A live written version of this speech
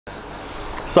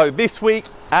So this week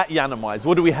at Yiannimize,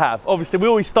 what do we have? Obviously, we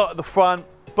always start at the front.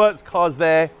 Bert's car's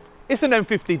there. It's an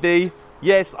M50D.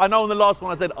 Yes, I know on the last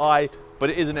one I said but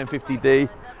it is an M50D.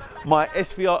 My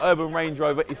SVR Urban Range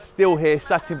Rover is still here,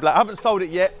 Satin Black. I haven't sold it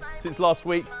yet since last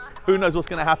week. Who knows what's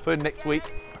going to happen next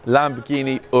week?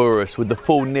 Lamborghini Urus with the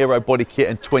full Nero body kit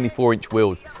and 24-inch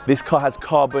wheels. This car has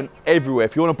carbon everywhere.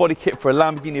 If you want a body kit for a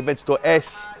Lamborghini Aventador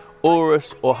S,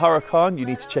 Urus or Huracan, you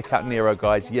need to check out Nero,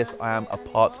 guys. Yes, I am a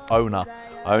part owner.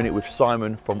 I own it with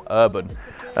Simon from Urban.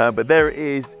 But there it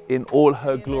is in all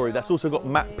her glory. That's also got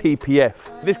matte PPF.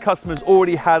 This customer's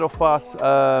already had off us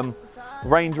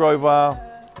Range Rover,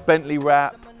 Bentley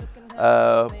wrap,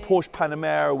 Porsche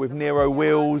Panamera with Nero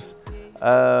wheels.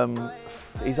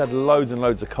 He's had loads and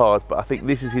loads of cars, but I think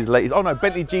this is his latest. Oh no,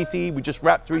 Bentley GT we just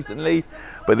wrapped recently,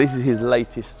 but this is his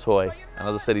latest toy. And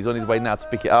as I said, he's on his way now to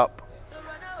pick it up.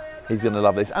 He's gonna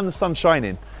love this, and the sun's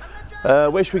shining.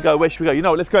 Where should we go? Where should we go? You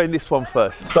know what, let's go in this one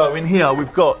first. So in here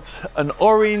we've got an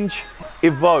orange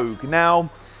Evoque.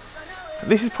 Now,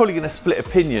 this is probably gonna split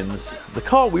opinions. The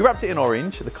car, we wrapped it in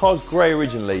orange. The car's gray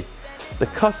originally. The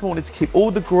customer wanted to keep all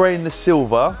the gray and the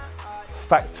silver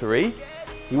factory.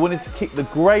 He wanted to keep the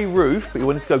grey roof, but he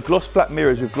wanted to go gloss black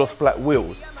mirrors with gloss black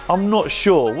wheels. I'm not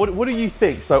sure. What do you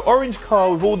think? So orange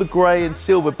car with all the grey and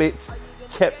silver bits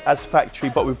kept as factory,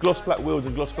 but with gloss black wheels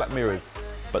and gloss black mirrors,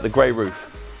 but the grey roof.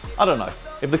 I don't know.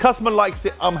 If the customer likes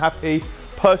it, I'm happy.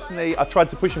 Personally, I tried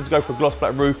to push him to go for a gloss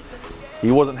black roof.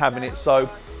 He wasn't having it, so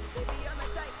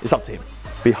it's up to him.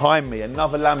 Behind me,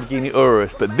 another Lamborghini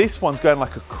Urus, but this one's going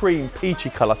like a cream peachy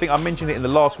colour. I think I mentioned it in the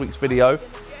last week's video.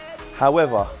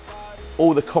 However,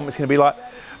 all the comments going to be like,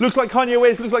 looks like Kanye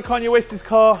West, looks like Kanye West's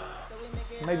car.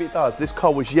 Maybe it does. This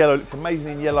car was yellow, looked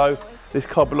amazing in yellow. This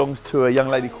car belongs to a young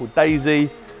lady called Daisy.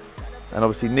 And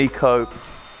obviously Nico,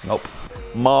 nope.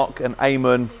 Mark and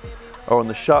Eamon are on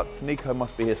the shuts. Nico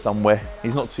must be here somewhere.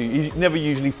 He's never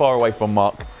usually far away from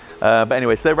Mark. But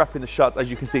anyway, so they're wrapping the shuts. As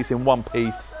you can see, it's in one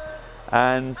piece.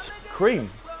 And cream,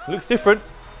 looks different.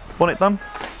 Bonnet done.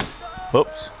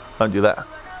 Oops, don't do that.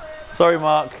 Sorry,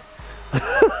 Mark.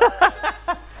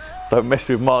 Don't mess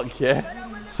with Mark, yeah?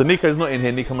 So Nico's not in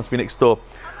here, Nico must be next door.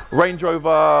 Range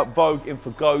Rover Vogue in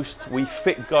for Ghost. We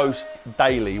fit ghosts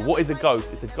daily. What is a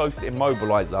ghost? It's a ghost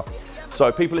immobiliser. So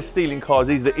people are stealing cars,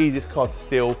 these are the easiest car to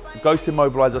steal. Ghost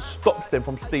immobiliser stops them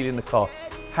from stealing the car.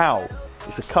 How?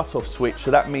 It's a cut-off switch,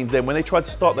 so that means then when they try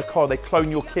to start the car, they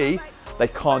clone your key, they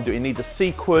can't do it. It needs a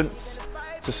sequence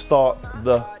to start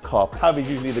the car. Pav is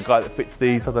usually the guy that fits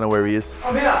these. I don't know where he is.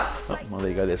 I'm here. Oh, well, there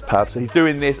you go, there's Pav. So he's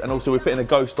doing this, and also we're fitting a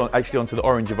ghost actually onto the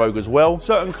orange Vogue as well.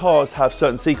 Certain cars have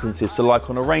certain sequences. So like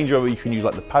on a Range Rover, you can use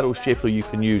like the paddle shift, or you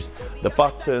can use the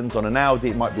buttons. On an Audi,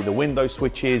 it might be the window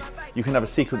switches. You can have a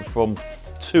sequence from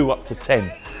 2 up to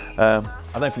 10. I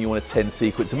don't think you want a 10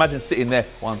 sequence. Imagine sitting there,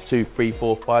 1, 2, 3,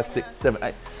 4, 5, 6, 7,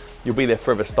 8. You'll be there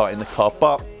forever starting the car,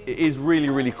 but it is really,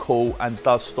 really cool and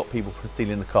does stop people from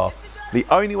stealing the car. The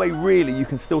only way really you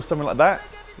can steal something like that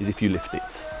is if you lift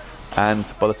it. And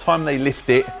by the time they lift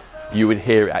it, you would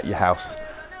hear it at your house.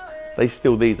 They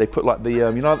steal these, they put like the,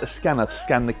 you know, like the scanner to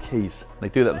scan the keys. They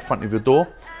do that at the front of your door.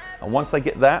 And once they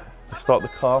get that, they start the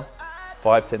car,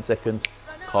 5, 10 seconds,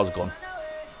 car's gone.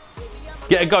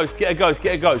 Get a ghost, get a ghost,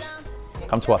 get a ghost.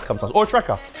 Come to us, come to us. Or a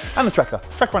tracker, and a tracker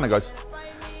and a ghost.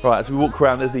 Right, as we walk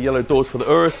around, there's the yellow doors for the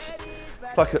Urus.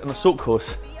 It's like an assault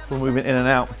course. We're moving in and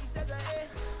out.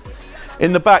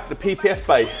 In the back, the PPF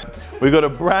bay. We've got a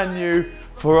brand new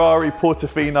Ferrari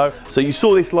Portofino. So you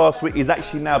saw this last week, it's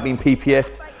actually now been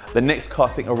PPF'd. The next car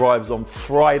I think arrives on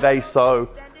Friday,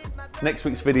 so next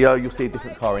week's video, you'll see a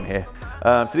different car in here.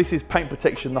 So this is paint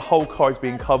protection, the whole car is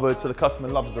being covered, so the customer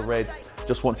loves the red,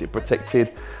 just wants it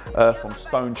protected from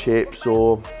stone chips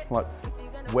or like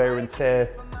wear and tear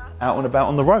out and about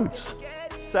on the roads.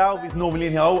 Salve is normally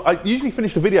in here. I usually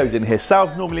finish the videos in here.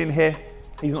 Salve's normally in here.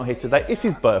 He's not here today. It's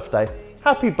his birthday.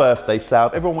 Happy birthday,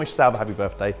 Salve. Everyone wish Salve a happy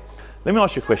birthday. Let me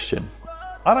ask you a question.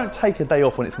 I don't take a day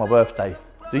off when it's my birthday.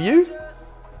 Do you?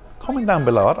 Comment down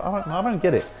below. I don't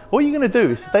get it. What are you going to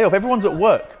do? It's a day off. Everyone's at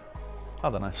work. I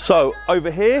don't know. So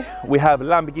over here we have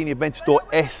Lamborghini Aventador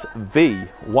SV,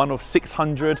 one of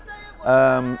 600.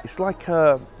 It's like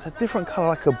it's a different color,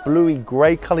 like a bluey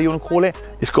gray color you want to call it.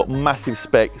 It's got massive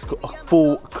spec. It's got a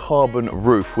full carbon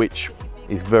roof, which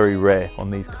is very rare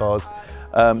on these cars.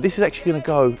 This is actually going to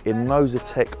go in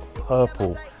Inozetek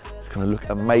Purple. It's going to look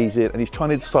amazing, and he's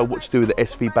trying to decide what to do with the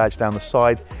SV badge down the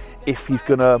side. If he's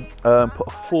going to put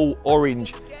a full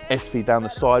orange SV down the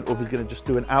side, or if he's going to just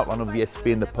do an outline of the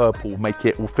SV in the purple,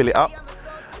 we'll fill it up.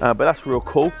 But that's real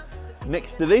cool.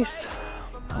 Next to this,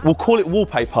 we'll call it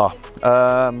wallpaper.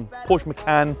 Porsche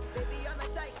Macan.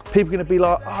 People are gonna be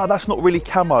like, oh, that's not really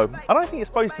camo. I don't think it's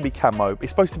supposed to be camo. It's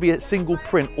supposed to be a single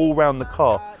print all around the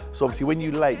car. So obviously when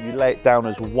you lay it down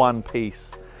as one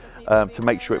piece to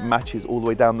make sure it matches all the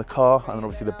way down the car. And then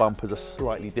obviously the bumpers are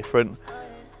slightly different.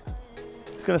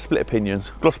 It's gonna split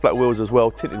opinions. Gloss black wheels as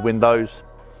well, tinted windows.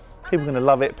 People are gonna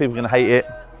love it, people are gonna hate it.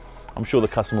 I'm sure the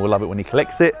customer will love it when he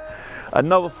collects it.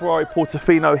 Another Ferrari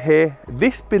Portofino here.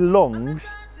 This belongs,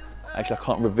 actually I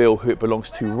can't reveal who it belongs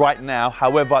to right now.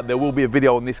 However, there will be a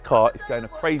video on this car. It's going a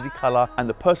crazy color, and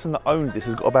the person that owns this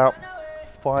has got about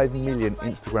 5 million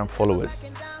Instagram followers.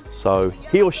 So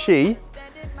he or she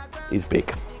is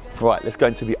big. Right, let's go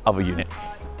into the other unit.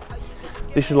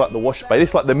 This is like the wash bay. This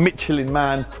is like the Michelin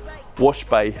Man wash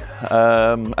bay,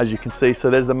 as you can see. So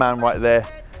there's the man right there.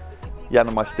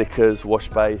 Yiannimize stickers, wash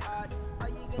bay.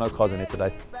 No cars in here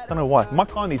today. Don't know why. My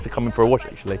car needs to come in for a wash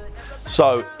actually.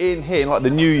 So in here, in like the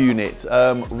new unit,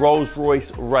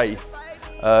 Rolls-Royce Wraith.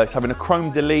 It's having a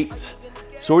chrome delete.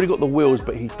 It's already got the wheels,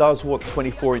 but he does want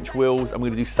 24-inch wheels. I'm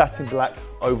going to do satin black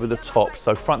over the top.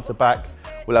 So front to back,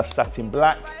 we'll have satin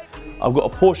black. I've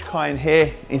got a Porsche Cayenne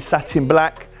here in satin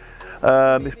black.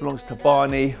 This belongs to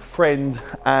Barney, friend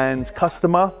and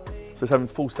customer. So it's having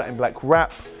full satin black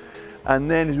wrap.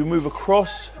 And then as we move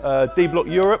across, D-Block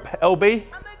Europe, LB,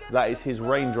 that is his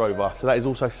Range Rover. So that is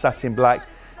also satin black.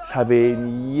 It's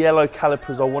having yellow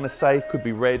calipers, I want to say, could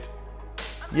be red.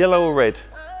 Yellow or red?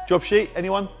 Job sheet,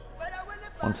 anyone?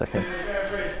 1 second.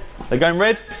 They're going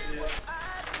red?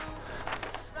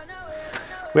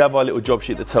 We have our little job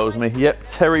sheet that tells me, yep,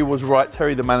 Terry was right.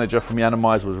 Terry, the manager from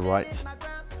Yiannimize, was right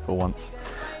for once.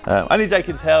 Only Jay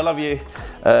can tell, love you.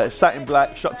 Satin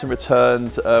black, shots and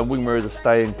returns, wing mirrors are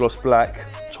staying gloss black,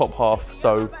 top half,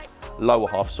 so lower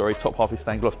half, sorry, top half is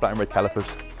staying gloss black and red calipers.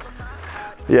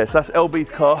 Yes, that's LB's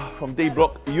car from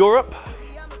D-Block Europe.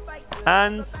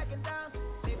 And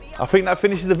I think that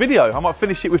finishes the video. I might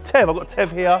finish it with Tev. I've got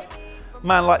Tev here,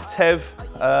 man like Tev.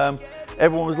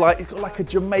 Everyone was like, he's got like a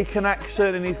Jamaican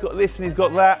accent and he's got this and he's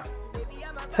got that.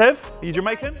 Tev, are you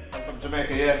Jamaican? I'm from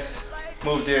Jamaica, yes.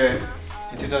 Moved here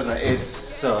in 2008,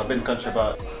 so I've been in the country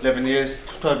about 11 years,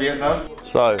 12 years now.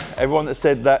 So, everyone that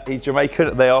said that he's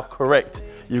Jamaican, they are correct.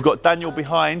 You've got Daniel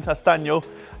behind, that's Daniel.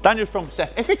 Daniel's from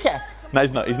South Africa. No,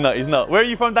 he's not. Where are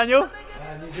you from, Daniel?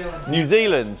 New Zealand. New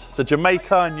Zealand. So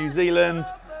Jamaica, New Zealand,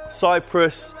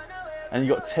 Cyprus, and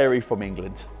you got Terry from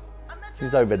England.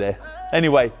 He's over there.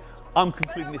 Anyway, I'm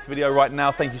concluding this video right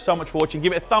now. Thank you so much for watching.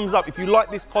 Give it a thumbs up if you like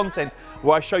this content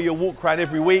where I show you a walk around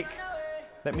every week.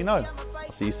 Let me know.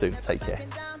 I'll see you soon. Take care.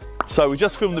 So we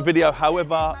just filmed the video.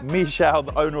 However, Michel,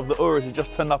 the owner of the Urus, has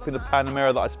just turned up in the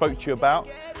Panamera that I spoke to you about.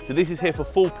 So this is here for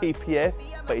full PPF,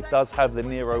 but it does have the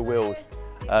Nero wheels.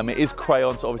 It is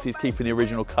crayon, so obviously it's keeping the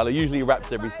original color. Usually it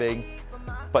wraps everything.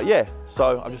 But yeah,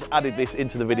 so I've just added this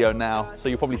into the video now. So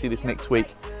you'll probably see this next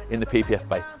week in the PPF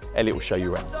bay. Elliot will show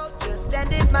you around.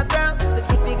 Standing my ground, so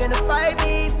if you're gonna fight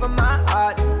me for my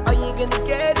heart, all you're gonna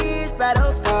get is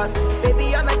battle scars.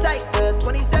 Baby, I'm a tiger,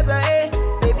 20 steps ahead.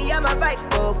 Baby, I'm a bike,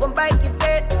 but won't bite your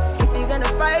dead. So if you're gonna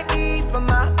fight me for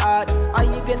my heart,